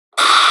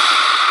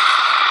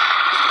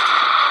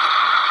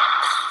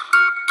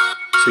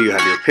So you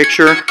have your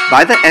picture.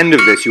 By the end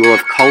of this, you will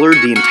have colored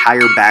the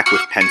entire back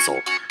with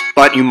pencil.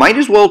 But you might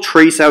as well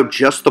trace out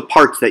just the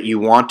parts that you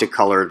want to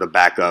color the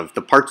back of,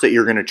 the parts that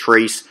you're going to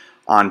trace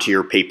onto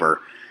your paper.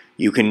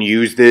 You can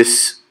use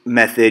this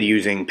method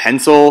using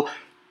pencil.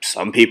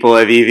 Some people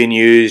have even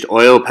used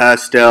oil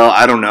pastel.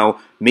 I don't know.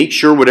 Make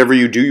sure whatever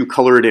you do, you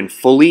color it in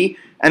fully.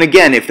 And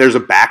again, if there's a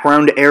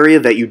background area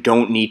that you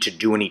don't need to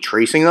do any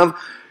tracing of,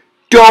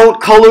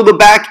 don't color the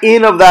back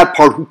in of that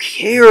part. Who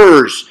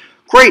cares?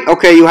 Great.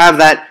 Okay, you have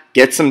that.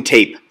 Get some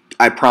tape.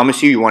 I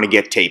promise you want to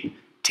get tape.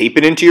 Tape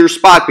it into your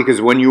spot because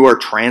when you are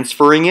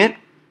transferring it,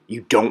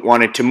 you don't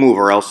want it to move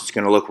or else it's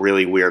going to look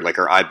really weird, like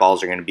her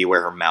eyeballs are going to be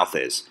where her mouth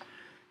is.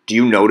 Do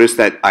you notice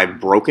that I've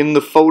broken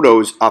the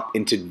photos up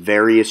into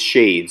various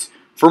shades?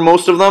 For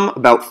most of them,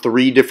 about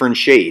 3 different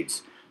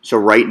shades. So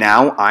right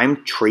now,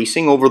 I'm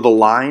tracing over the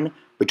line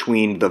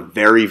between the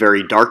very,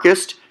 very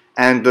darkest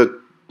and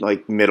the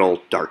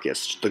middle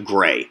darkest, the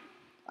gray.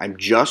 I'm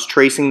just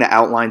tracing the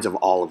outlines of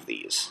all of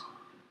these.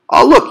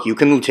 Oh, look, you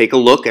can take a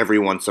look every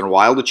once in a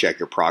while to check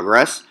your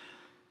progress.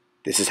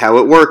 This is how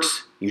it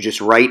works. You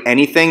just write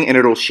anything and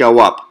it'll show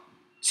up.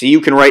 See,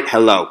 you can write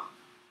hello.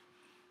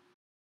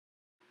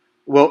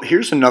 Well,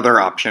 here's another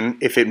option.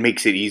 If it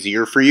makes it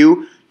easier for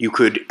you, you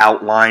could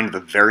outline the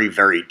very,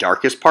 very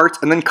darkest parts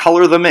and then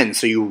color them in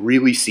so you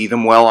really see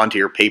them well onto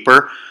your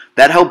paper.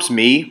 That helps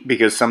me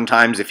because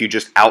sometimes if you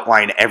just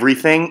outline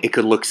everything, it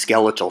could look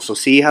skeletal. So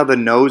see how the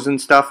nose and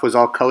stuff was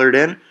all colored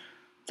in?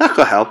 That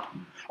could help.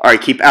 All right,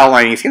 keep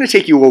outlining. It's going to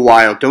take you a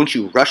while. Don't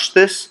you rush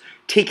this.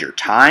 Take your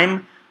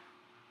time.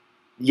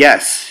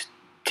 Yes,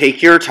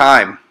 take your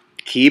time.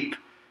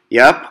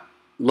 Yep.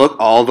 Look,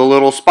 all the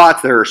little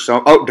spots. There are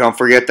so. Oh, don't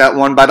forget that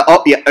one by the.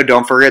 Oh, yeah,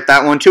 don't forget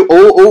that one too.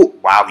 Oh,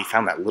 wow, he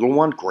found that little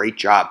one. Great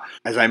job.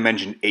 As I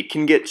mentioned, it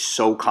can get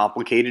so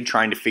complicated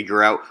trying to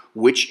figure out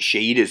which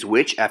shade is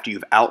which after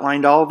you've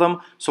outlined all of them.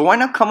 So why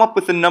not come up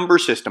with a number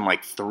system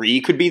like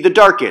 3 could be the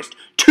darkest,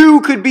 2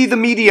 could be the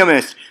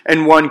mediumest,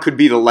 and 1 could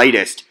be the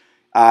lightest.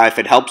 If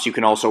it helps, you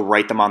can also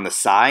write them on the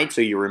side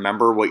so you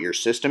remember what your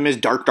system is.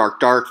 Dark, dark,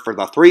 dark for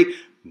the 3,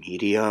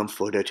 medium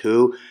for the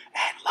 2,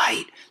 and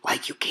light,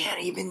 like you can't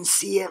even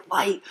see it,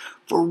 light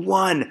for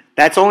 1.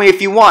 That's only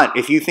if you want.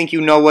 If you think you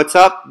know what's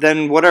up,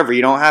 then whatever,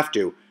 you don't have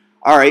to.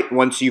 All right,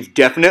 once you've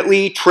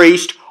definitely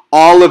traced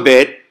all of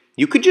it,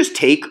 you could just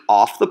take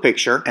off the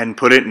picture and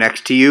put it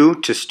next to you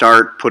to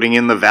start putting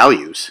in the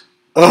values.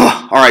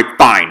 Ugh, all right,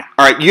 fine.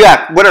 All right,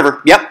 yeah,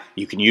 whatever. Yep,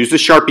 you can use the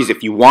Sharpies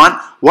if you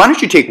want. Why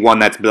don't you take one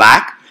that's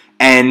black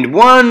and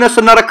one that's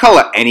another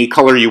color? Any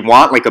color you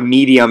want, like a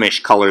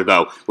medium-ish color,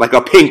 though, like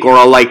a pink or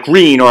a light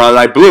green or a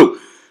light blue.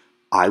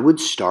 I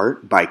would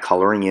start by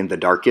coloring in the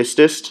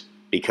darkestest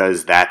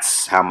because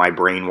that's how my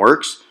brain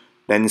works.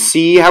 Then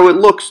see how it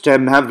looks to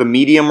have the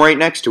medium right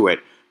next to it.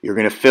 You're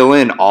going to fill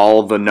in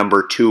all the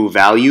number 2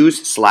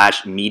 values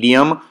 /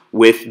 medium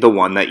with the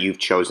one that you've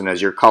chosen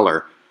as your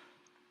color.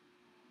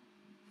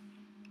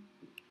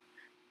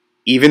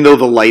 Even though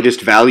the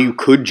lightest value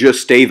could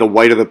just stay the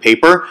white of the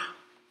paper,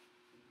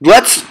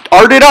 let's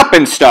art it up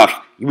and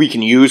stuff. We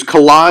can use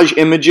collage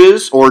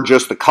images or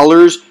just the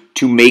colors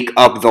to make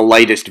up the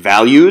lightest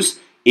values.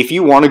 If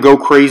you want to go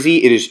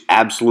crazy, it is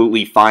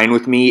absolutely fine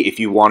with me if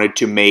you wanted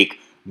to make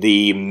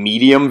the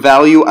medium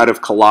value out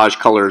of collage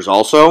colors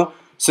also.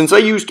 Since I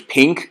used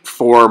pink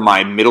for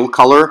my middle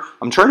color,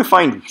 I'm trying to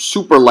find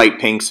super light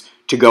pinks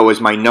to go as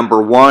my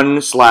number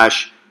 1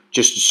 /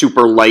 just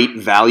super light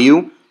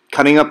value.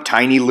 Cutting up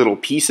tiny little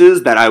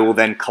pieces that I will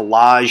then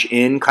collage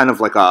in, kind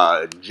of like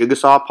a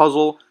jigsaw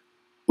puzzle.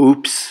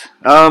 Oops.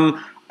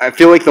 I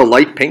feel like the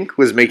light pink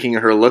was making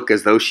her look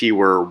as though she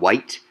were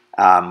white,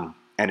 and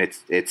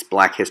it's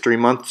Black History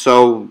Month,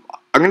 so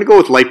I'm going to go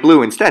with light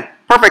blue instead.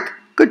 Perfect.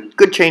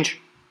 Good change.